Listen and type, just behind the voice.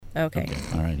Okay.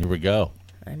 All right, here we go.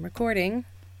 I'm recording.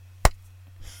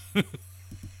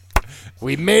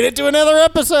 We made it to another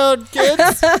episode,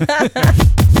 kids.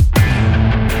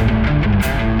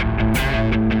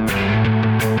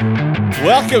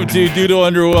 Welcome to Due to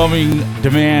Underwhelming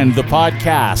Demand, the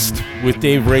podcast with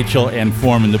Dave, Rachel, and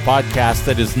Forman. The podcast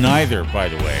that is neither, by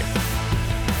the way,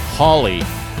 holly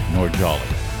nor jolly.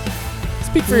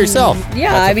 Speak for yourself.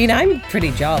 Yeah, I mean, I'm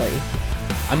pretty jolly.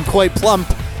 I'm quite plump.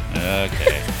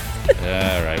 Okay.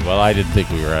 All right. Well, I didn't think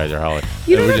we were either holly.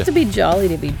 You don't have to be jolly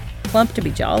to be plump to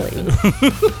be jolly.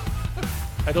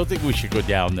 I don't think we should go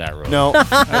down that road. No.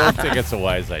 I don't think it's a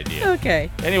wise idea.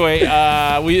 Okay. Anyway,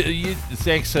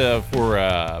 thanks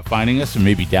for finding us and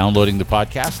maybe downloading the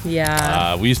podcast.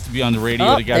 Yeah. We used to be on the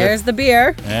radio together. There's the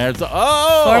beer.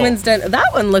 Forman's done.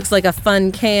 That one looks like a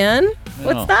fun can.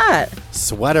 What's that?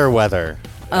 Sweater weather.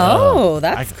 Oh,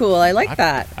 that's cool. I like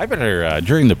that. I better,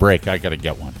 during the break, I got to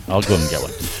get one. I'll go and get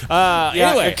one.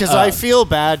 Anyway. Because I feel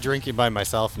bad drinking by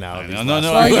myself now. No.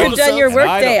 Well, you're done your work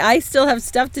day. I still have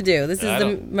stuff to do. This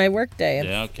is my work day. And,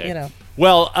 Yeah, okay. You know.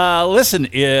 Well, listen,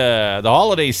 the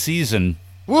holiday season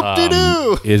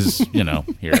Whoop-de-doo. is,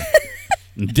 here.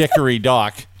 Dickory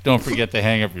Dock. Don't forget to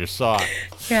hang up your sock.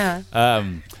 Yeah.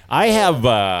 I have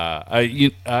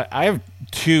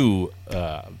two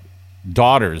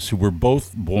daughters who were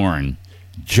both born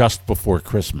just before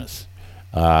Christmas.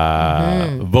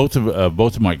 Both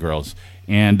of my girls,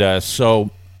 and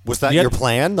so was that your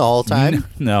plan the whole time?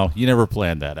 No, you never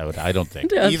planned that. I don't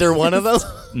think Either one of them.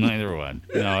 neither one.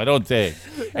 No, I don't think.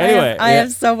 Anyway, I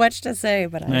have so much to say,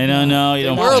 but I don't know. You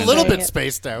don't. We're a want to little know. bit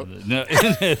spaced out. No.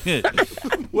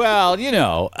 Well,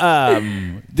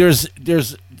 there's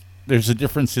a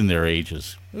difference in their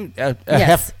ages.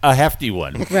 Yes. A hefty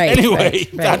one. Right. Anyway,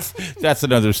 right. that's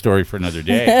another story for another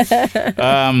day.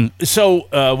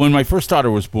 So when my first daughter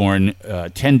was born,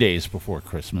 10 days before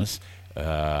Christmas, we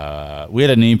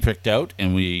had a name picked out,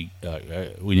 and we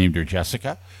named her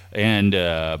Jessica. And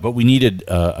but we needed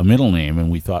a middle name, and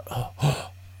we thought,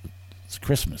 it's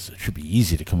Christmas. It should be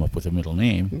easy to come up with a middle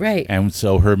name. Right. And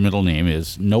so her middle name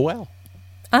is Noelle.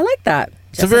 I like that.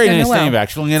 It's a very nice Noelle. name,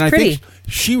 actually, and I think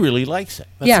she really likes it.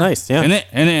 That's nice. Yeah.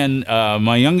 And then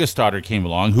my youngest daughter came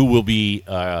along, who will be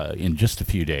in just a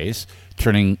few days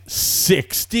turning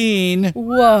 16.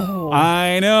 Whoa!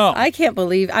 I know. I can't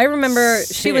believe. I remember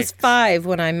she was 5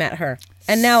 when I met her,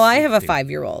 and now I have a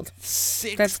 5-year-old.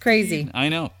 16. That's crazy. I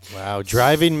know. Wow,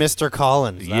 driving Mr.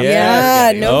 Collins.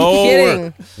 Yeah, no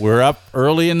kidding. We're up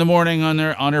early in the morning on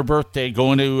her birthday,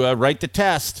 going to write the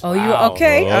test. Oh, you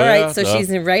okay? Oh, All right, yeah. so she's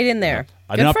right in there.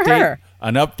 An Good update, for her.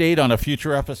 An update on a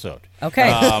future episode. Okay.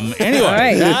 Anyway, All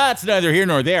right. That's neither here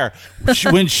nor there.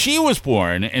 When she was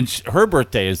born, and her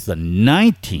birthday is the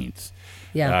 19th.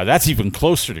 Yeah. That's even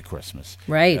closer to Christmas.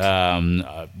 Right.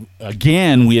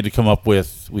 Again, we had to come up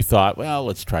with, we thought, well,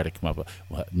 let's try to come up with,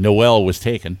 Noelle was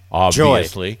taken,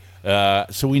 obviously.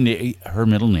 So her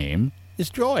middle name is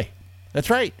Joy. That's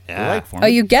right. Yeah. You're right, Forman. Oh,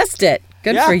 you guessed it.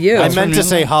 Good for you. I meant to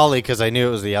say Holly because I knew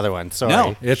it was the other one. Sorry.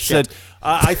 No, it's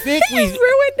I think we ruined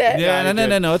it. Yeah,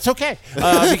 no. It's okay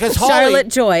because Holly, Charlotte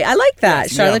Joy. I like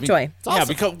that. Charlotte yeah, Joy. Yeah,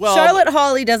 because Charlotte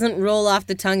Holly doesn't roll off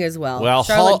the tongue as well. Well,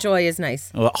 Charlotte Joy is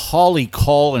nice. Holly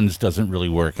Collins doesn't really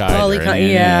work either. Holly so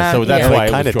that's yeah. why It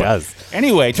kind of was Joy. does.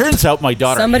 Anyway, turns out my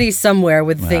daughter. Somebody somewhere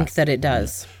would think that it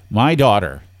does. My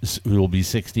daughter, who will be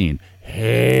 16,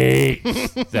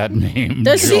 hates that name.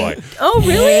 Does Joy. she? Oh,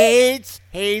 really?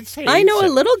 Hates. I know a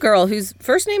little girl whose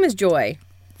first name is Joy.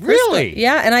 Really?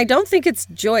 Yeah, and I don't think it's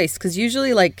Joyce because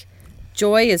usually, like,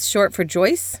 Joy is short for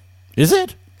Joyce. Is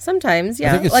it? Sometimes, I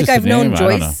yeah. think it's Like just a I've known name,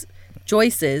 I don't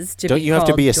Joyces to Don't be you have to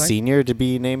called be a Joyce. senior to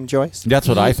be named Joyce? That's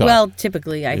what I thought. Well,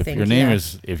 typically, I if think your name yeah.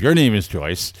 if your name is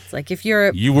Joyce, It's like if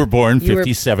you're you were born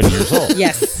 57 years old.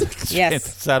 yes, yes.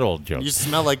 It's that old joke. You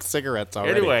smell like cigarettes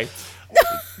already. Anyway,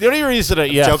 the only reason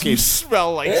Joking. you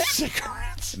smell like cigarettes.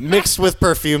 Mixed with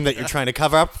perfume that you're trying to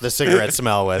cover up the cigarette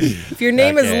smell with. If your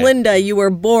name is Okay. Linda, you were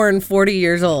born 40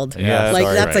 years old. Yeah, like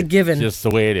sorry. that's a given. Just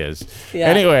the way it is. Yeah.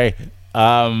 Anyway,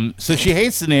 so she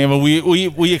hates the name, and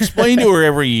we explain to her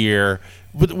every year.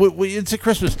 But it's a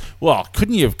Christmas. Well,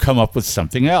 couldn't you have come up with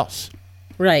something else?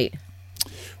 Right.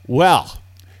 Well,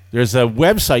 there's a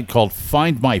website called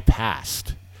Find My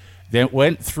Past that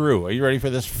went through. Are you ready for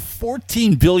this?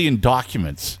 14 billion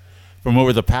documents from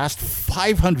over the past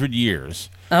 500 years.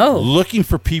 Oh. Looking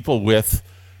for people with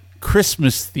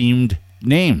Christmas-themed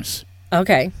names.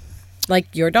 Okay.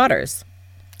 Like your daughters.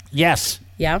 Yes.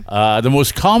 Yeah. The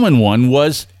most common one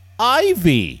was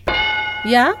Ivy.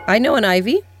 Yeah. I know an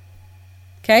Ivy.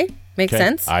 Okay. Makes Okay.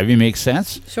 sense. Ivy makes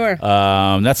sense. Sure.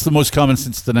 That's the most common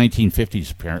since the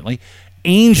 1950s, apparently.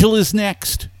 Angel is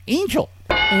next. Angel.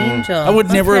 Angel. I would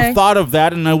never have thought of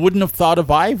that, and I wouldn't have thought of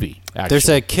Ivy, actually. There's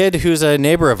a kid who's a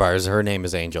neighbor of ours. Her name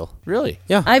is Angel. Really?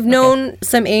 Yeah. I've known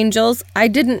some angels. I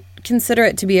didn't consider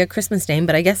it to be a Christmas name,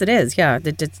 but I guess it is. Yeah,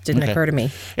 it didn't occur to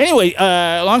me. Anyway,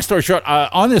 long story short,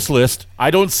 on this list,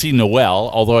 I don't see Noel,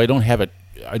 although I don't have it.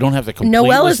 I don't have the complete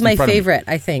Noel list is my in front of me. favorite,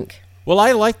 I think. Well,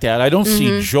 I like that. I don't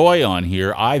see Joy on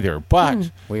here either,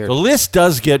 but Weird. the list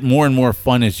does get more and more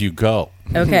fun as you go.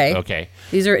 Okay. Okay.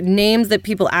 These are names that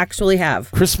people actually have.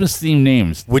 Christmas-themed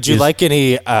names. Would you like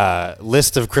any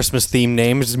list of Christmas-themed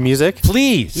names music?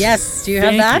 Please. Yes. Do you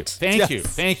have that? Thank you.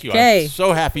 Thank you. Okay. I'm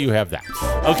so happy you have that.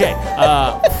 Okay.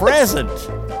 Present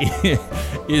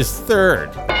is third.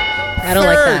 I don't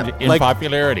like that. In Like-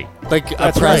 popularity. Like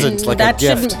That's a present, right. like That a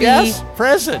gift. shouldn't be- Yes,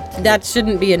 present. That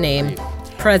shouldn't be a name.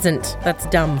 Present. That's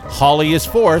dumb. Holly is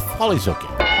fourth. Holly's okay.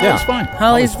 Yeah. Holly's fine.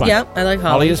 Holly's, fine. yeah, I like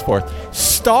Holly. Holly is fourth.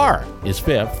 Star is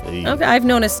fifth. Okay, I've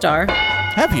known a star.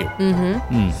 Have you?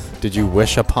 Did you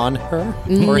wish upon her?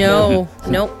 Or him? No.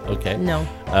 Nope. Okay. No.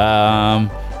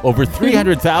 Over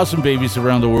 300,000 babies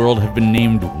around the world have been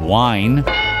named Wine.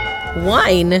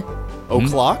 Wine.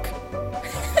 O'clock?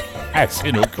 That's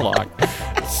in o'clock.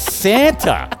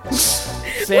 Santa.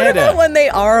 What about when they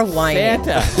are whiny? Santa.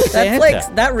 That's Santa.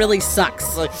 like, that really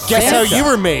sucks. Guess how Santa. you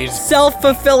were made.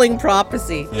 Self-fulfilling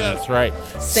prophecy. Yeah, that's right.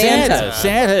 Santa.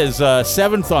 Santa is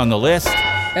seventh on the list.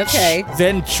 Okay.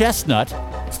 Then Chestnut.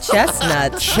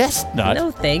 Chestnut. Chestnut.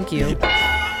 No, thank you.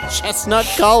 Chestnut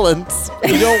Collins.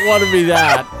 You don't want to be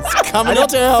that. Coming I don't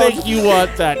to town. think you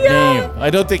want that name. I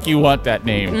don't think you want that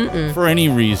name for any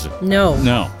reason. No.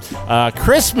 No.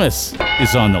 Christmas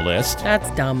is on the list. That's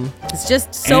dumb. It's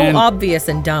just so And- obvious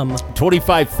and dumb.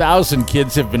 25,000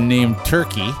 kids have been named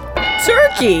Turkey.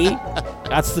 Turkey.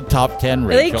 That's the top 10,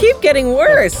 They Rachel. keep getting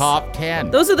worse. Top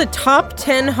 10. Those are the top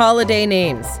 10 holiday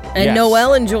names. And Yes.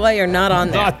 Noel and Joy are not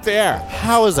on there. Not there.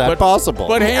 How is that possible?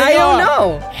 But hang I on. don't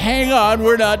know. Hang on,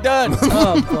 we're not done.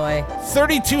 Oh, boy.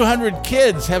 3,200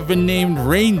 kids have been named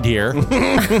reindeer.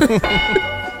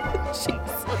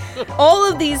 All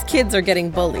of these kids are getting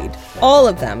bullied. All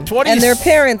of them. 20 And their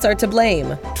parents are to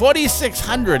blame.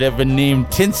 2,600 have been named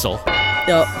Tinsel.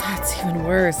 Oh, that's even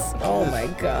worse. Oh, my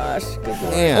gosh. Good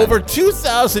Lord. Man. Over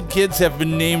 2,000 kids have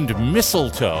been named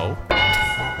Mistletoe.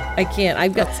 I can't. I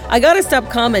got to stop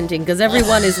commenting because every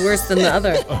one is worse than the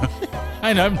other.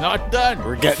 And I'm not done.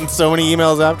 We're getting so many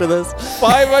emails after this.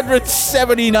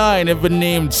 579 have been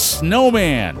named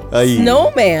Snowman.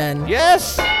 Snowman.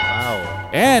 Yes. Wow.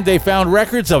 And they found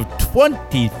records of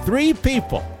 23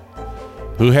 people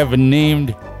who have been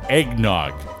named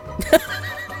Eggnog.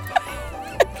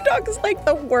 Dog's like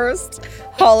the worst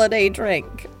holiday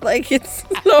drink. Like, it's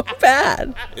so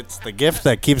bad. It's the gift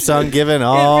that keeps on giving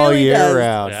all really year does.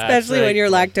 round. Yeah. Especially right. when you're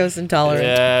lactose intolerant.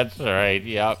 That's right.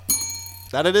 Yep.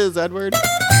 That it is, Edward.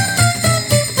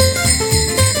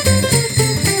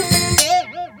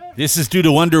 This is due to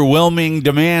underwhelming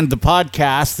demand. The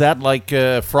podcast, that like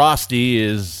Frosty,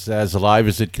 is as alive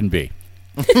as it can be.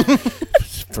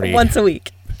 It's pretty, Once a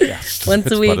week. yes, once a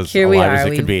it's week, about as here we alive are. as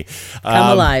it can be. Come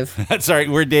alive. That's right.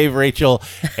 We're Dave, Rachel,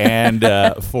 and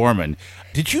Forman.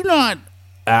 Did you not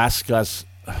ask us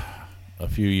a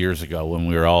few years ago when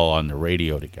we were all on the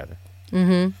radio together?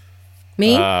 Me?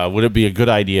 Would it be a good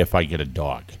idea if I get a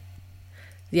dog?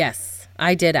 Yes,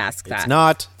 I did ask that. It's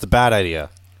not. It's a bad idea.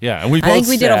 Yeah, and we I both think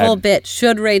we did a said- whole bit.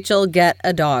 Should Rachel get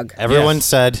a dog? Everyone Yes.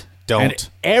 said don't. And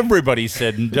everybody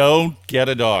said, don't get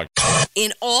a dog.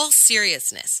 In all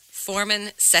seriousness,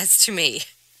 Forman says to me,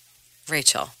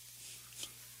 Rachel,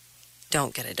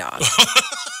 don't get a dog.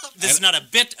 This is not a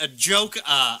bit, a joke,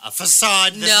 a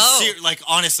facade. This No. is like,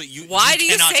 honestly, you Why you do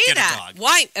you cannot say get that? a dog.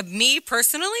 Why? Me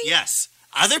personally? Yes.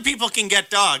 Other people can get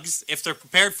dogs if they're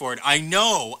prepared for it. I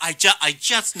know. I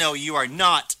just know you are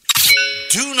not.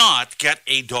 Do not get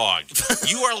a dog.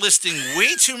 You are listing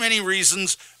way too many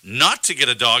reasons not to get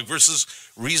a dog versus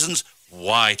reasons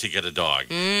why to get a dog.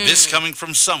 This coming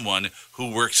from someone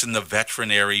who works in the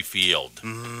veterinary field.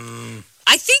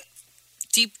 I think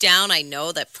deep down I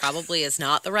know that probably is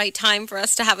not the right time for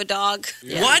us to have a dog.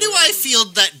 Why do I feel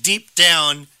that deep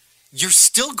down you're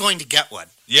still going to get one?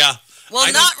 Yeah. Well,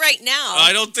 I not don't- right now.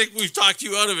 I don't think we've talked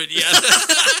you out of it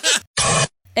yet.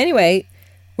 Anyway,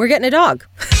 we're getting a dog.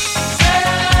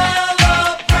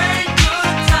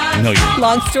 No, you're not.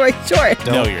 Long story short.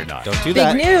 No, you're not. Don't do Big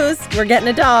that. news. We're getting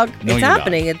a dog. No, It's you're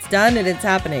happening. It's done and it's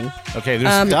happening. Okay,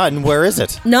 there's Done. Where is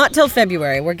it? Not till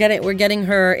February. We're getting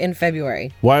her in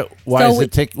February. why So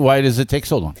why does it take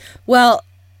so long? Well,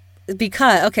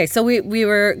 because so we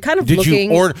were kind of Did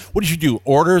looking. you order? What did you do?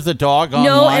 Order the dog online?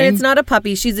 No, and it's not a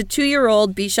puppy. She's a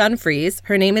 2-year-old Bichon Frise.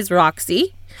 Her name is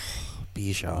Roxy.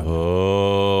 Bichon.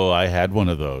 Oh, I had one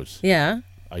of those. Yeah.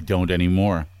 I don't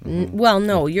anymore. Well,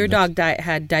 no, your dog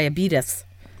had diabetes.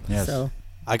 Yes. So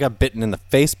I got bitten in the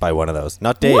face by one of those.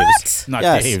 Not Dave's. What? Not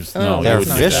Yes. Dave's. Oh, No, They're they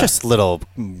wouldn't do that. vicious little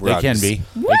They rugs. can be.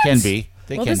 What? They can be.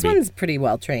 They well, can this be. one's pretty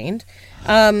well trained.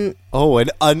 Oh,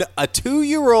 and a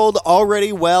 2-year-old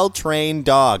already well-trained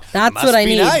dog. That's Must what I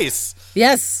be need. Nice.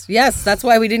 Yes. That's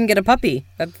why we didn't get a puppy.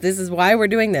 This is why we're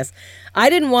doing this. I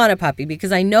didn't want a puppy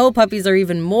because I know puppies are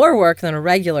even more work than a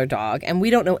regular dog, and we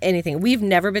don't know anything. We've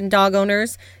never been dog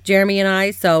owners, Jeremy and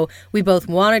I, so we both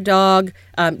want a dog.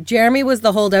 Jeremy was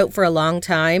the holdout for a long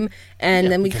time, and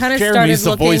then we kind of started Jeremy's the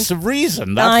looking. voice of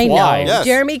reason. That's I know. why. Yes.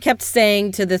 Jeremy kept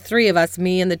saying to the three of us,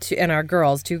 me and and our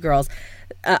girls, 2 girls,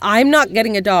 I'm not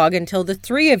getting a dog until the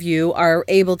 3 of you are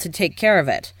able to take care of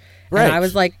it. Right. And I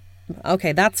was like,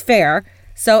 okay, that's fair.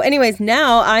 So anyways,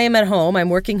 now I am at home. I'm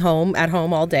working at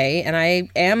home all day, and I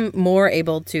am more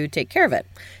able to take care of it.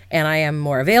 And I am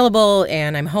more available,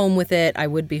 and I'm home with it. I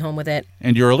would be home with it.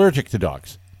 And you're allergic to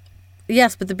dogs.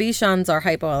 Yes, but the Bichons are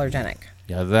hypoallergenic.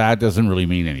 Yeah, that doesn't really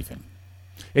mean anything.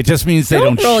 It just means they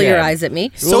don't roll shed. your eyes at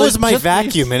me. So Well, is it my just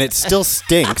vacuum, and it still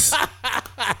stinks.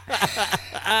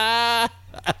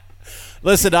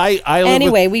 Listen, I live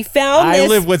Anyway, we found I this,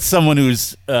 live with someone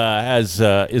who's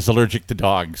is allergic to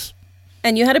dogs.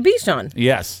 and you had a Bichon,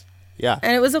 Yes, Yeah.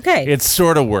 and it was okay. it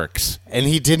sort of works. And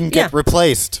he didn't get Yeah.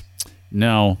 replaced.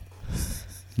 No.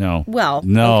 Well,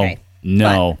 no, okay.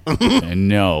 no, and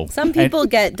no. Some people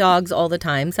get dogs all the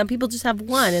time. Some people just have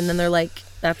one, and then they're like,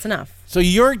 "That's enough." So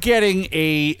you're getting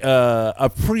a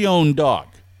pre-owned dog,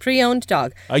 Pre-owned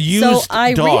dog. A used So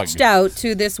I dog. reached out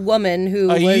to this woman who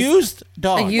a was used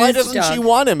dog. a used Why doesn't dog. she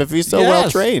want him if he's so Yes.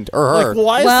 well-trained? Or her? Like,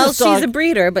 why is Well, this she's dog? a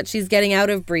breeder, but she's getting out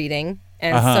of breeding,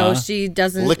 and Uh-huh. so she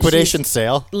doesn't Liquidation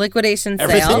sale. liquidation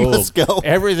Everything sale. Let's go.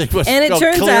 Everything was And it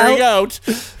turns clearing out.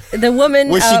 The woman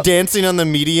Was she dancing on the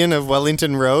median of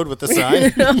Wellington Road with the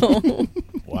sign? No.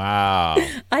 Wow.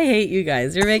 I hate you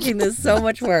guys. You're making this so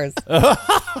much worse. What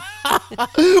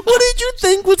did you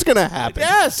think was going to happen?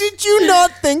 Yes. Did you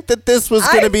not think that this was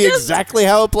going to be exactly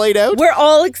how it played out? We're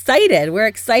all excited. We're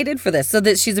excited for this. So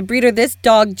that she's a breeder. This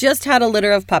dog just had a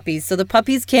litter of puppies. So the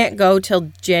puppies can't go till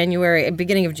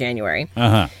beginning of January.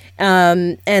 Uh-huh.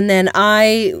 And then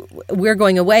we're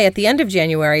going away at the end of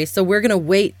January. So we're going to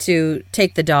wait to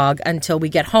take the dog until we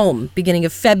get home, beginning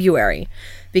of February,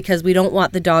 because we don't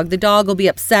want the dog. The dog will be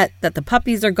upset that the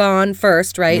puppies are gone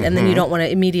first, right? And then you don't want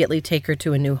to immediately take her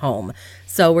to a new home.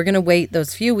 So we're going to wait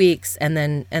those few weeks and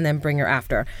then bring her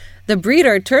after. The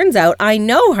breeder, turns out, I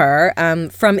know her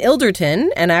from Ilderton,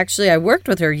 and actually I worked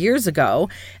with her years ago,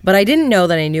 but I didn't know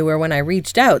that I knew her when I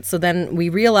reached out. So then we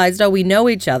realized, we know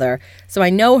each other. So I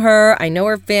know her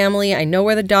family, I know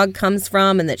where the dog comes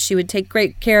from, and that she would take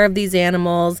great care of these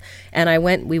animals. And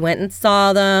we went and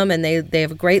saw them, and they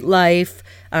have a great life,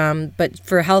 but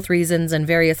for health reasons and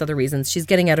various other reasons, she's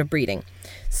getting out of breeding.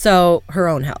 So her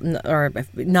own health, or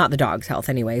not the dog's health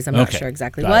anyways. I'm not Okay. sure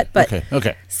exactly Got what, it. but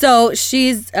Okay. so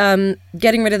she's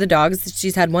getting rid of the dogs.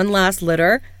 She's had one last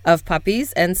litter of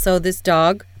puppies, and so this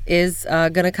dog is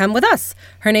going to come with us.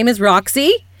 Her name is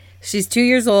Roxy. She's 2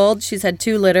 years old. She's had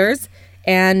 2 litters,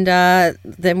 and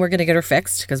then we're going to get her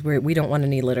fixed because we don't want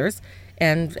any litters,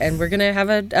 and we're going to have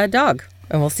a dog,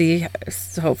 and we'll see.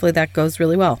 So hopefully that goes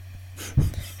really well.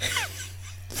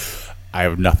 I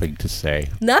have nothing to say.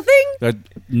 Nothing?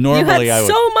 Normally, you had I would.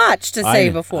 so much to say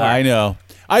before. I know.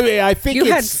 I mean, I think You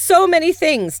had it's. so many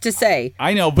things to say.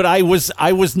 I know, but I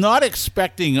was not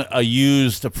expecting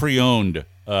a pre-owned.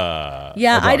 Yeah,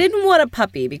 a I dog. didn't want a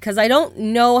puppy because I don't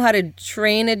know how to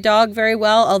train a dog very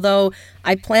well, although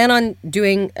I plan on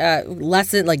doing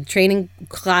training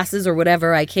classes or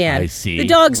whatever I can. I see. The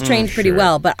dog's trained pretty sure.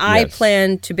 well, but I Yes.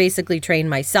 plan to basically train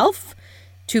myself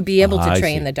to be able to I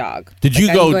train see. the dog. Did you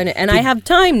I'm go- I have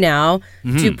time now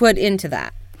to put into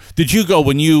that. Did you go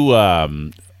when you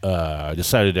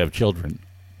decided to have children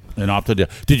and opted?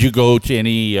 Did you go to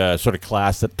any sort of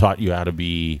class that taught you how to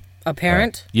be A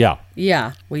parent? Yeah.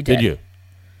 Yeah, we did. Did you?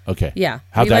 Okay. Yeah.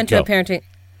 How'd we that went go? to a parenting.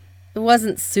 It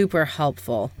wasn't super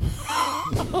helpful.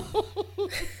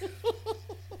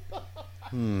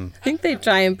 I think they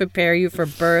try and prepare you for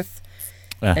birth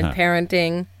and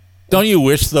parenting. Don't you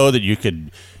wish though that you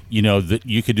could, that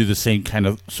you could do the same kind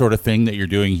of sort of thing that you're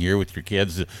doing here with your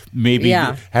kids? Maybe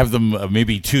Yeah. have them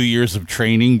maybe 2 years of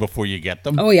training before you get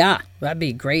them. Oh yeah, that'd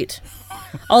be great.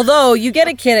 Although you get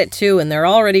a kid at 2 and they're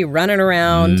already running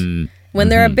around. When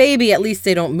they're a baby, at least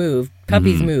they don't move.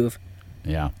 Puppies move.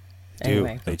 Yeah.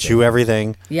 Anyway. They chew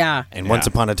everything. Yeah. And once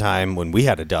upon a time, when we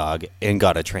had a dog and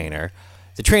got a trainer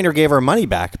gave our money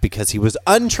back because he was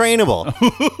untrainable.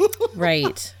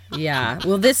 Right. Yeah.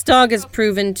 Well, this dog is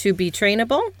proven to be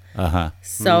trainable. Uh-huh.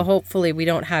 So hopefully we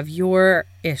don't have your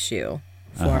issue,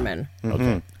 Forman.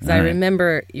 Okay. Because I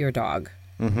remember your dog.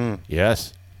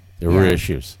 Yes. There were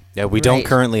issues. Yeah, we don't Right.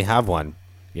 currently have one.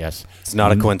 Yes. It's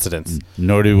not a coincidence.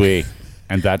 Nor do we.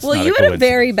 And that's Well, not you a had a coincidence.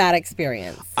 very bad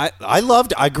experience.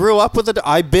 I grew up with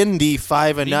I've been the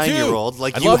 5 and Me 9-year-old too.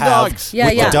 like I you love have dogs. Yeah,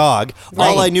 with yeah. the dog.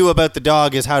 All Right. I knew about the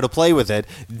dog is how to play with it.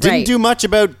 Didn't Right. do much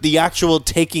about the actual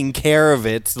taking care of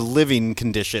its living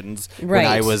conditions when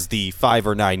I Right. was the 5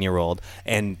 or 9-year-old.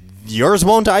 And yours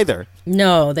won't either.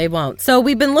 No, they won't. So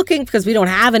we've been looking because we don't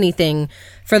have anything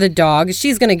for the dog.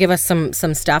 She's going to give us some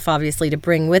stuff, obviously, to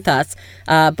bring with us.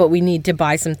 But we need to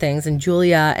buy some things. And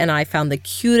Julia and I found the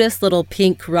cutest little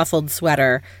pink ruffled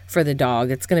sweater for the dog.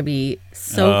 It's going to be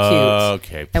so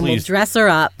cute. Okay, And we'll please. dress her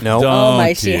up. No. Oh my,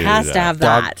 Don't she do has to that. have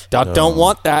Dog, that. don't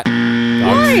want that.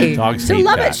 Why? Dogs She'll hate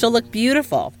love that. it. She'll look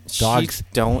beautiful. Dogs She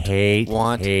don't hate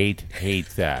that.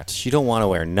 that. She don't want to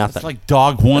wear nothing. It's like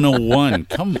Dog 101.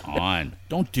 Come on.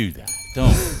 Don't do that.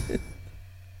 Don't.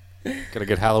 Got a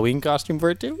good Halloween costume for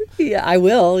it too? Yeah, I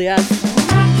will. Yes.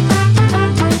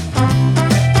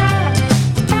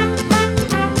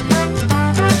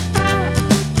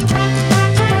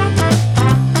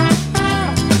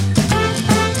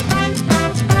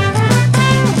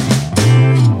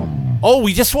 Oh,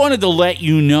 we just wanted to let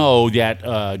you know that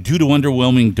due to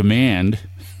underwhelming demand,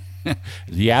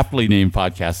 the aptly named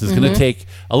podcast is going to take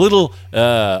a little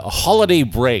holiday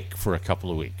break for a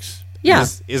couple of weeks. Yeah.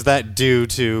 Is that due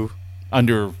to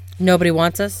Underwhelming Nobody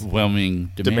wants us.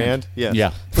 demand. Demand? Yes.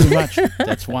 Yeah, pretty much.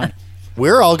 That's why.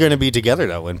 we're all going to be together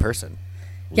though in person?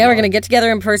 Yeah, we're going to get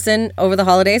together in person over the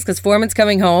holidays because Foreman's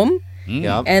coming home.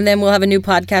 Yeah. And then we'll have a new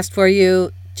podcast for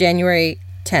you January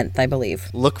 10th, I believe.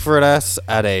 Look for us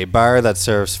at a bar that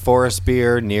serves forest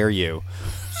beer near you.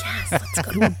 Let's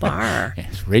go to a bar.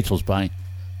 Yes, Rachel's buying.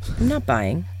 I'm not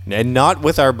buying. And not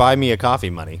with our buy me a coffee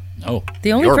money. Oh,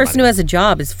 The only Your person money. who has a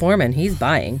job is Foreman. He's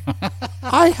buying.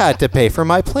 I had to pay for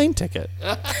my plane ticket.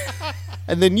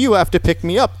 And then you have to pick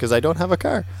me up because I don't have a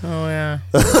car. Oh, yeah.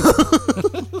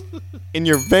 In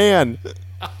your van.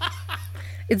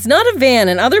 It's not a van,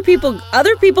 and other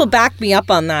people back me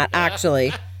up on that,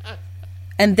 actually.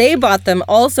 And they bought them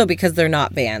also because they're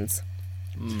not vans.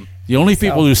 the only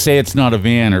people who say it's not a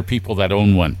van are people that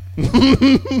own one.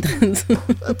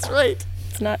 That's right.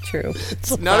 It's not true.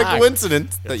 It's not a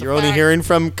coincidence that you're only hearing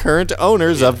from current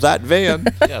owners of that van.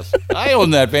 Yes, I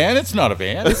own that van. It's not a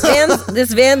van.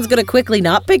 This van's going to quickly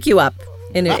not pick you up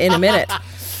in a minute.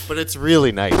 But it's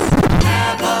really nice.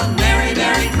 Merry,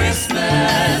 Merry Christmas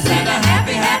and a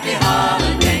happy, happy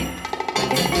holiday.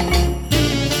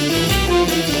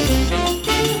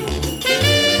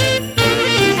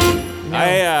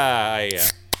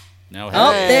 Now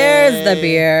Oh, there's the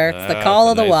beer. It's the call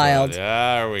of the wild.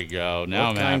 There we go. Now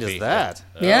What I'm kind happy. is that?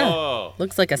 Yeah. Oh,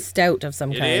 Looks like a stout of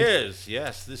some it kind. is.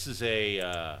 Yes, this is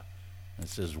a.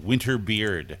 This is winter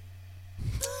beard.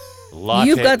 Latte,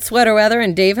 You've got sweater weather,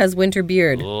 and Dave has winter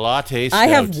beard. latte. I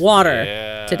have stout. water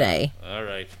Yeah. today. All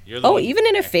right. You're the Oh, one- even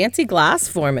in a fancy glass,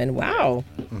 Foreman. Wow.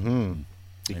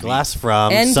 The glass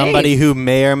from And somebody Dave. who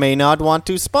may or may not want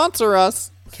to sponsor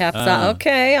us. Caps out.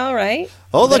 Okay, all right.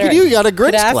 Oh, look at you. You got a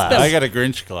Could Grinch ask glass. them. I got a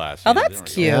Grinch glass. Oh, Yeah, that's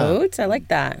there we go. cute. I like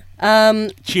that.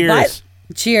 Cheers.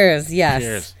 Cheers. Yes.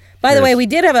 Cheers. By the way, Cheers. we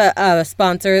did have a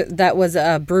sponsor that was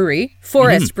a brewery.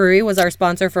 Forest Brewery was our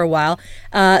sponsor for a while.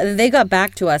 They got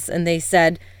back to us and they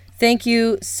said, "Thank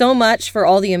you so much for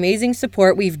all the amazing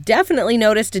support. We've definitely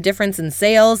noticed a difference in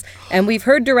sales, and we've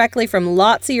heard directly from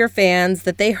lots of your fans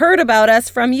that they heard about us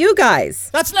from you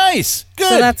guys. That's nice. Good.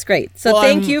 So that's great. So Well,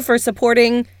 thank I'm- you for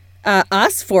supporting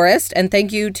us, Forest, and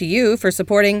thank you to you for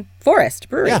supporting Forest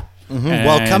Brewery. Yeah.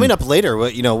 Well, And- coming up later,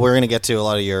 we're going to get to a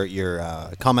lot of your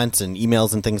comments and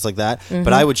emails and things like that.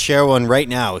 But I would share one right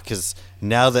now because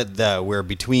now that we're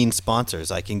between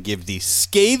sponsors, I can give the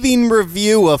scathing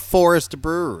review of Forest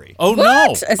Brewery. Oh What?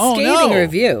 no! A Oh, scathing no.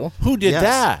 review. Who did Yes.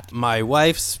 that? My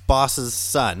wife's boss's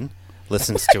son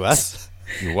listens to us.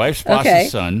 Your wife's boss's Okay.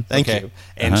 son. Thank Okay. you.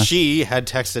 And she had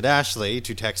texted Ashley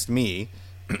to text me.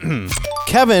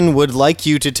 Kevin would like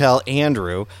you to tell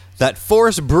Andrew that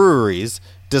Forest Breweries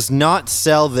does not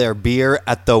sell their beer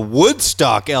at the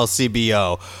Woodstock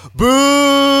LCBO.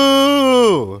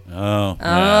 Boo! Oh.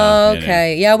 yeah,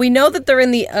 Okay. Yeah, we know that they're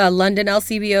in the London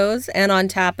LCBOs and on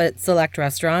tap at select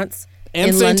restaurants. And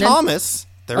in St. London. Thomas.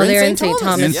 They're Oh, in they're in St. St.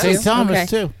 Thomas. And Thomas, yes. St. Thomas Okay.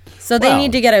 too. So they Well,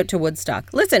 need to get out to Woodstock.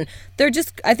 Listen,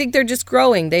 I think they're just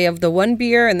growing. They have the one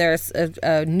beer and there's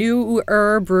a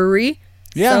newer brewery.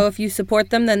 Yeah. So if you support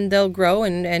them, then they'll grow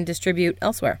and distribute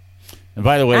elsewhere. And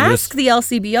by the way, Ask the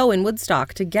LCBO in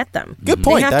Woodstock to get them. Good They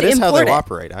point. have That to is how import they it.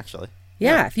 operate, actually.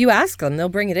 Yeah, if you ask them, they'll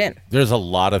bring it in. There's a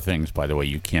lot of things, by the way,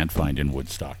 you can't find in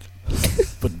Woodstock.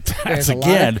 But that's There's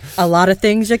again, a lot of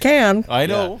things you can. I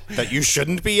know, That you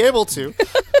shouldn't be able to.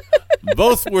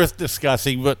 both worth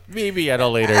discussing, but maybe at a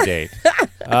later date. You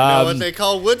know what they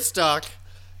call Woodstock?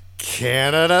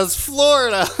 Canada's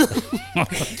Florida.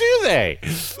 Do they?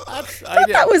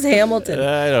 That was Hamilton.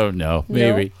 I don't know.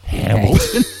 Maybe Okay.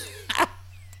 Hamilton.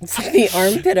 It's like the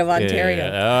armpit of Ontario.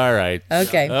 Yeah, all right.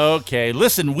 Okay. Okay.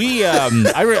 Listen, we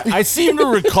I seem to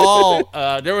recall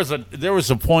there was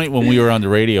a point when we were on the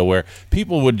radio where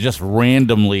people would just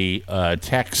randomly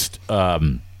text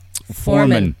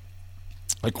Forman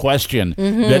a question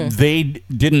that they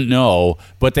didn't know,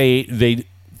 but they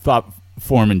thought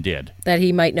Forman did. That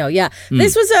he might know. Yeah.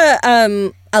 This was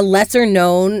a lesser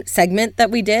known segment that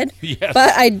we did. Yes.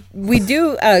 But we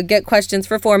do get questions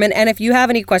for Forman. And if you have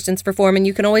any questions for Forman,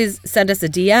 you can always send us a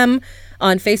DM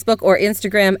on Facebook or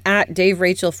Instagram at Dave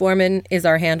Rachel Forman is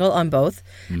our handle on both.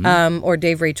 Or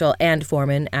Dave Rachel and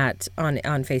Forman on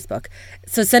Facebook.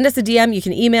 So send us a DM. You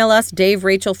can email us,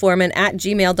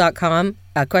 daverachelforman@gmail.com.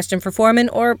 A question for Forman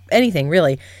or anything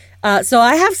really. So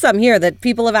I have some here that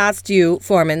people have asked you,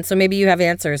 Forman, so maybe you have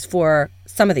answers for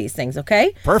some of these things,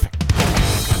 okay? Perfect.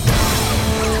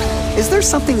 Is there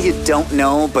something you don't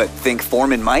know but think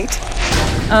Forman might?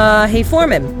 Hey,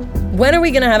 Forman, when are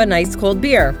we going to have a nice cold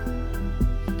beer?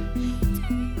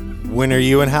 When are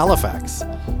you in Halifax?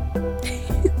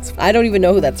 I don't even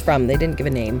know who that's from. They didn't give a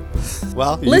name.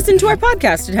 Well, Listen to our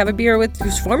podcast and have a beer with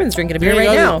Forman's drinking a beer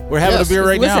right now. We're having a beer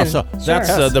right now, so Listen. that's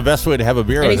Sure. the best way to have a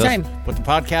beer. Anytime. Put the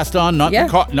podcast on, not Yeah. the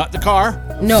car, not the car,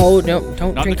 No,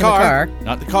 don't not drink the car, in the car.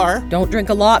 not the car. Don't drink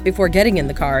a lot before getting in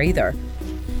the car either.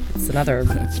 It's another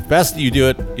It's best that you do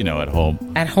it, at home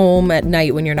at home at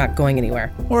night when you're not going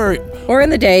anywhere. or Or in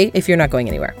the day if you're not going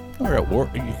anywhere. at work.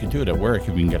 You can do it at work if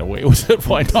you can get away with it.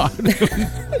 Why not?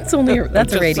 That's that's a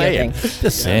Just radio saying. thing.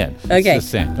 Just saying. Okay. Just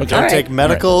saying. Okay. don't All right. take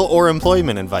medical or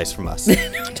employment advice from us.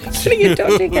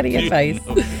 Don't take any advice.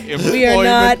 We are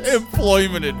not-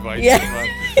 employment advice. Yeah.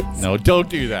 No, don't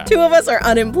do that. Two of us are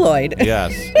unemployed.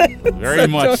 Yes, very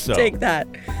much Don't so. take that.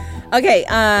 Okay,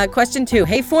 question 2.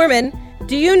 Hey, Forman,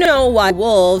 do you know why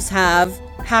wolves have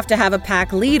to have a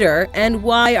pack leader, and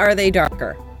why are they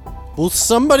darker? Well,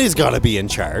 somebody's got to be in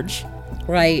charge.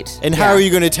 Right. And how are you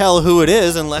going to tell who it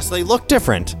is unless they look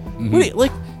different? What do you,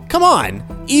 come on.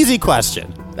 Easy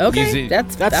question. Okay, Easy.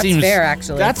 that's seems fair,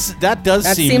 actually. That does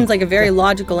That seem seems like a very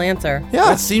logical answer. Yeah.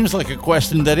 That seems like a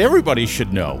question that everybody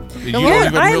should know. You don't Yeah,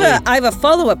 even I really. have a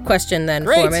follow-up question then,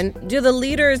 Great. Forman. Do the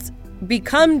leaders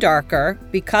become darker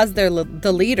because they're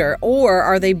the leader, or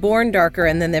are they born darker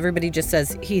and then everybody just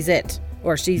says he's it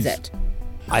or she's it?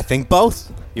 I think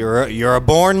both. You're a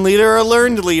born leader or a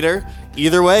learned leader.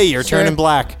 Either way, you're Sure. turning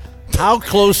black. How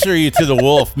close are you to the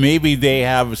wolf? Maybe they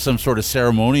have some sort of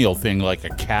ceremonial thing like a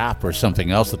cap or something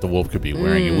else that the wolf could be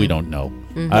wearing. We don't know.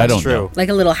 I don't true. know. Like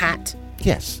a little hat.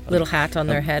 Yes. Little hat on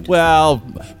their head. Well,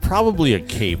 probably a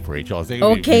cape, Rachel. I think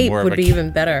Oh, it'd be cape more of would a be ca-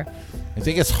 even better. I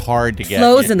think it's hard to get.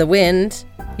 Flows in the wind.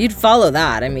 You'd follow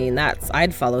that. I mean,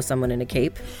 I'd follow someone in a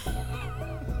cape.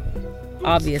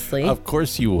 Obviously. Of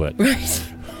course you would. Right.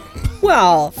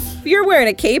 Well, if you're wearing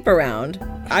a cape around,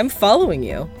 I'm following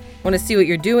you. I want to see what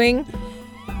you're doing.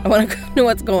 I want to know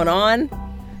what's going on.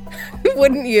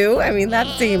 Wouldn't you? I mean, that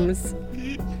seems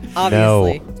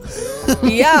obviously.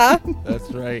 Yeah.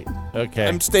 That's right. Okay.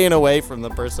 I'm staying away from the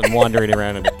person wandering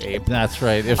around in a cape. That's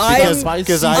right. If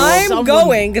I'm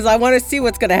going because I want to see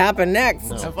what's going to happen next.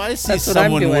 If I see That's what I'm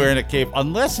someone doing. wearing a cape,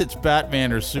 unless it's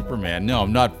Batman or Superman, no,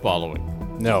 I'm not following.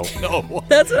 No. No.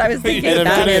 That's what I was thinking. And I'm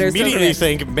Batman going to or immediately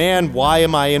Superman. think, man, why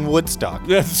am I in Woodstock?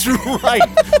 That's right.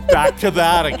 Back to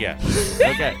that again.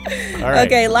 Okay. All right.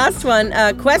 Okay, last one.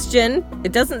 Question.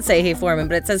 It doesn't say hey Forman,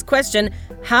 but it says question.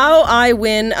 How I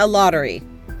win a lottery.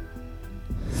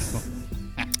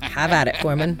 Have at it,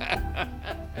 Forman.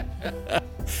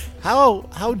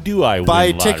 How do I Buy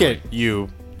win a lottery? ticket, you.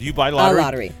 Do you buy lottery?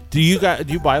 lottery. Do you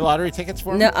buy lottery tickets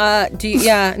for me? No,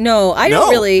 no, I don't No.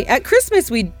 really. At Christmas,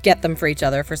 we get them for each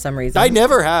other for some reason. I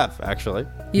never have, actually.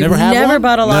 You've Never had one?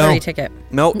 bought a lottery No. ticket.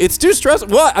 No, it's too stressful.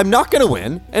 Well, I'm not going to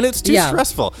win, and it's too Yeah.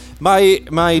 stressful. My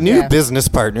new Yeah. business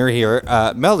partner here,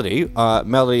 Melody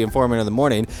and Forman in the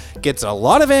morning, gets a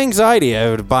lot of anxiety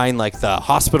out of buying like the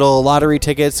hospital lottery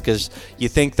tickets because you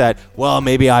think that, well,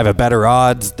 maybe I have a better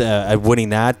odds at winning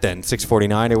that than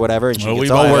 649 or whatever, and she Well, we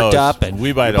gets all buy worked those. up. And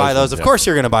We buy you those buy those. ones, Of yeah. course,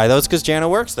 you're going to buy those because Jana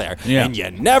works there, Yeah. and you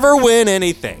never win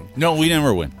anything. No, we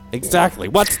never win. Exactly.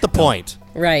 What's the point?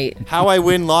 Right. How I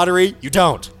win lottery? You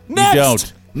don't. Next. You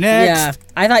don't. Next. Yeah.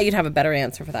 I thought you'd have a better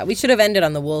answer for that. We should have ended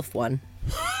on the wolf one.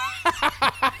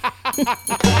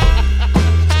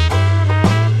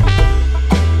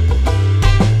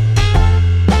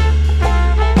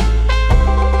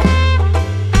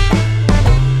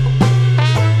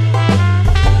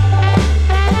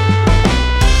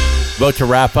 about to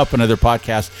wrap up another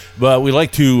podcast, but we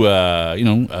like to,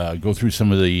 go through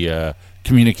some of the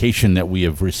communication that we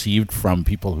have received from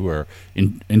people who are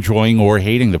enjoying or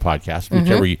hating the podcast,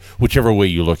 whichever way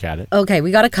you look at it. Okay,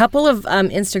 we got a couple of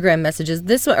Instagram messages.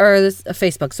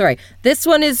 Facebook. Sorry, this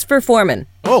one is for Forman.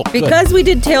 Oh, good. Because we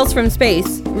did Tales from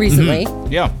Space recently.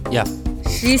 Yeah.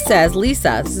 She says,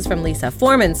 Lisa, this is from Lisa,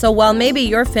 Forman, so while maybe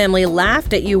your family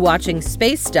laughed at you watching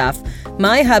space stuff,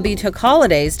 my hubby took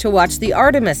holidays to watch the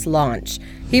Artemis launch.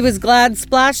 He was glad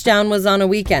Splashdown was on a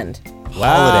weekend.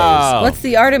 Wow. What's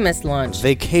the Artemis launch?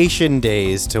 Vacation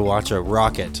days to watch a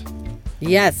rocket.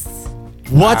 Yes.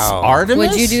 What's Wow.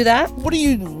 Artemis? Would you do that? What do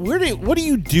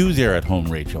you do there at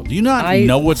home, Rachel? Do you not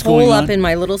know what's going pull on? up in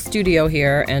my little studio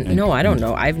here, and no, I don't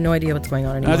know. I have no idea what's going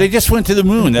on anymore. They just went to the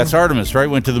moon. That's Artemis, right?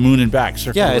 Went to the moon and back.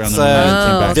 Circled Yeah, around it's the moon and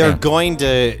came back they're down. going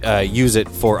to use it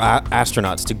for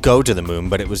astronauts to go to the moon,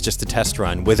 but it was just a test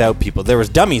run without people. There was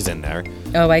dummies in there.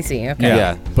 Oh, I see. Okay.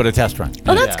 Yeah. But a test run.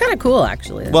 Oh, that's kind of cool,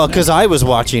 actually. Well, because I was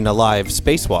watching a live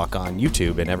spacewalk on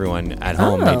YouTube, and everyone at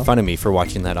home made fun of me for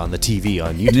watching that on the TV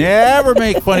on YouTube. Never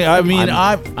make funny. I mean,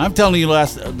 I'm telling you,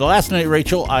 the last night,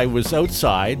 Rachel, I was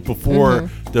outside before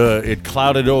it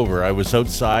clouded over. I was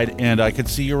outside and I could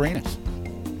see Uranus.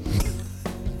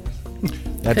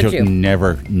 That Could joke you?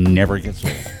 never gets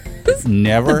old.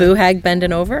 Never. The boo hag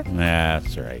bending over.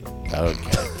 That's right.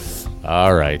 Okay.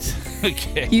 All right.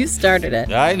 Okay. You started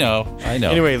it. I know.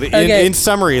 Anyway, Okay. in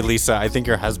summary, Lisa, I think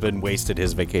your husband wasted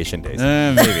his vacation days.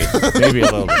 Maybe a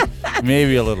little bit.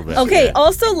 Maybe a little bit. Okay, Yeah.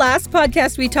 also last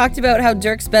podcast we talked about how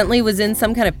Dirk Bentley was in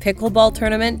some kind of pickleball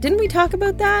tournament. Didn't we talk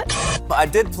about that? I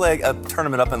did play a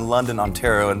tournament up in London,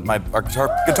 Ontario, and our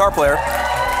guitar player,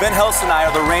 Ben Helst, and I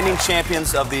are the reigning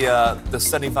champions of the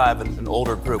 75 and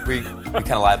older group. We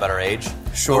kind of lie about our age.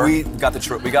 Sure.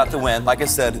 But we got the win. Like I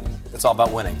said, it's all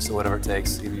about winning. So whatever it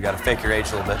takes, you got to fake your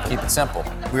age a little bit. Keep it simple.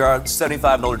 We are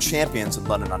 75 and older champions in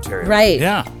London, Ontario. Right.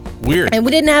 Yeah. Weird. And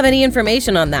we didn't have any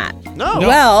information on that. No.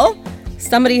 Well,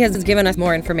 somebody has given us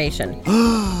more information.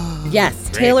 Yes,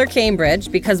 Taylor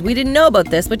Cambridge, because we didn't know about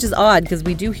this, which is odd because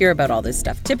we do hear about all this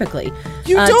stuff typically.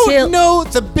 You don't know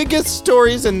the biggest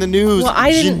stories in the news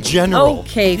in general.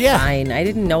 Okay, fine. I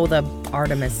didn't know the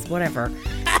Artemis, whatever.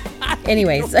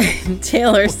 Anyways,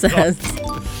 Taylor says,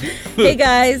 hey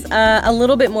guys, a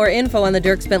little bit more info on the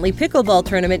Dirk Bentley pickleball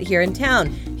tournament here in town.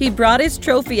 He brought his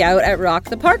trophy out at Rock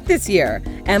the Park this year,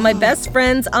 and my best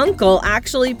friend's uncle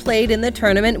actually played in the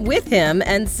tournament with him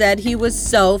and said he was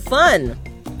so fun.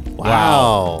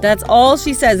 Wow. That's all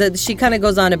she says. She kind of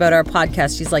goes on about our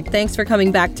podcast. She's like, thanks for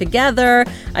coming back together.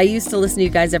 I used to listen to you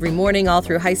guys every morning all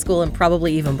through high school and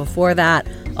probably even before that,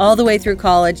 all the way through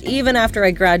college, even after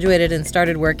I graduated and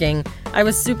started working. I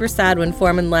was super sad when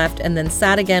Forman left and then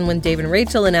sad again when Dave and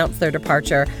Rachel announced their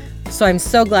departure. So I'm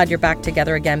so glad you're back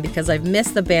together again because I've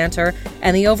missed the banter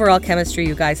and the overall chemistry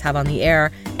you guys have on the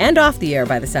air and off the air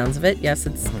by the sounds of it. Yes,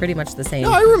 it's pretty much the same.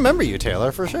 No, I remember you,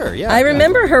 Taylor, for sure. Yeah. I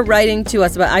remember her writing to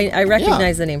us, but I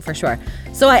recognize the name for sure.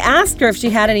 So I asked her if she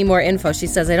had any more info. She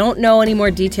says, I don't know any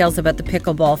more details about the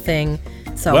pickleball thing.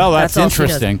 So Well, that's all she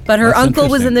knows. interesting. But her That's uncle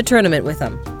was interesting. in the tournament with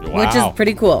him, which is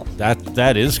pretty cool.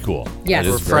 That is cool. Yes. That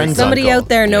is We're very friends. cool. Somebody uncle. out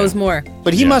there knows more.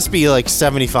 But he Yeah. must be like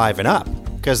 75 and up,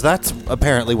 because that's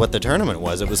apparently what the tournament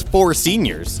was. It was 4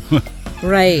 seniors.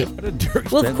 Right. How did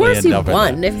Dirk Well, of Bentley course end he up in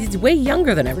won. that? If he's way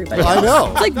younger than everybody. I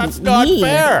know. It's like That's not me.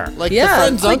 fair. Like, Yeah, the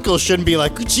friend's it's like- uncle shouldn't be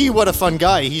like, gee, what a fun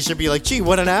guy. He should be like, gee,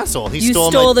 what an asshole. He You stole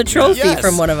stole my- the trophy Yes.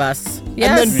 from one of us.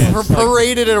 Yes. And then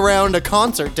paraded it around a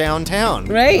concert downtown.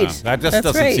 right. That just That's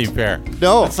doesn't right. seem fair.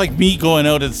 No. It's like me going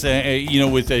out and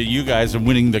saying, with you guys and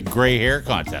winning the gray hair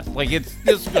contest. Like, it's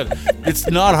just good. It's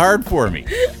not hard for me.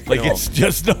 Like, No. it's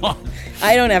just not.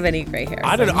 I don't have any gray hair.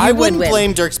 I don't so know. I you would wouldn't win.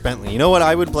 blame Dirk Bentley. You know what?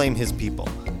 I would blame his people.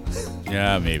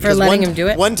 Yeah, maybe. For letting one, him do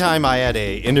it? One time I had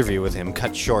a interview with him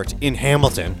cut short in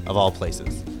Hamilton, of all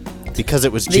places, because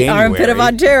it was The January. armpit of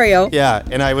Ontario. Yeah,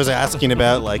 and I was asking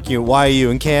about, like, why are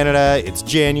you in Canada? It's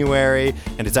January,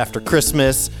 and it's after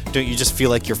Christmas. Don't you just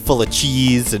feel like you're full of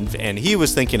cheese? And he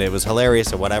was thinking it was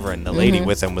hilarious or whatever, and the lady Mm-hmm.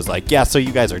 with him was like, yeah, so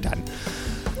you guys are done.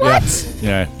 What?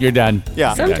 Yeah, you're done.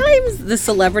 Yeah. Sometimes the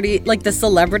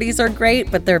celebrities are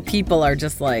great, but their people are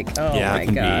just like, oh Yeah, my it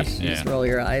can be, gosh, yeah. just roll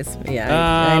your eyes.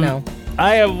 Yeah, I know.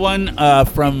 I have one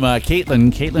from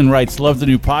Caitlin. Caitlin writes, love the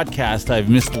new podcast. I've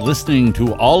missed listening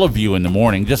to all of you in the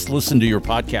morning. Just listen to your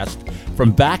podcast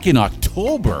from back in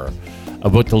October.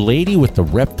 about the lady with the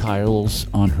reptiles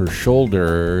on her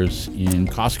shoulders in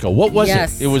Costco. What was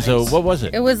Yes. it? It was what was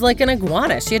it? It was like an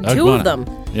iguana. She had two Iguana. of them.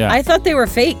 Yeah. I thought they were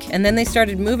fake, and then they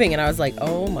started moving, and I was like,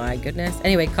 oh my goodness.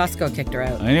 Anyway, Costco kicked her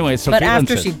out. Anyway, so but Caitlin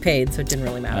after says- she'd paid, so it didn't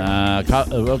really matter.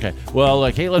 Okay. Well,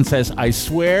 Caitlin says, I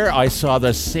swear I saw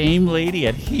the same lady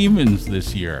at Heeman's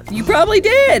this year. You probably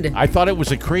did. I thought it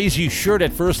was a crazy shirt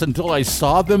at first until I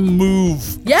saw them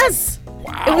move. Yes.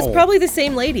 Wow. It was probably the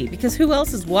same lady, because who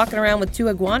else is walking around with two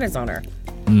iguanas on her?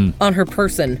 On her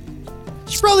person.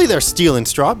 She's probably there stealing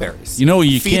strawberries. You know,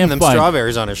 you feeding can't them find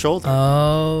strawberries on her shoulder.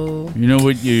 Oh. You know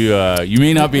what? You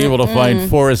may not be able to find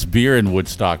Forest beer in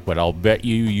Woodstock, but I'll bet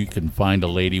you can find a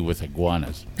lady with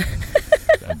iguanas.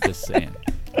 I'm just saying.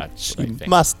 That's what I think.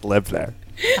 Must live there.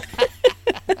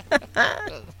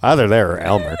 Either there or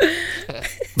Elmer.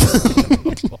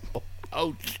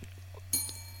 Ouch.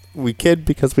 We kid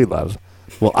because we love.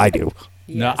 Well, I do.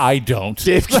 No, I don't.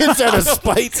 Dave kids out of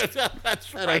spite.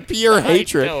 That's Out of pure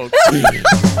hatred. I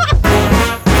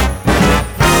don't.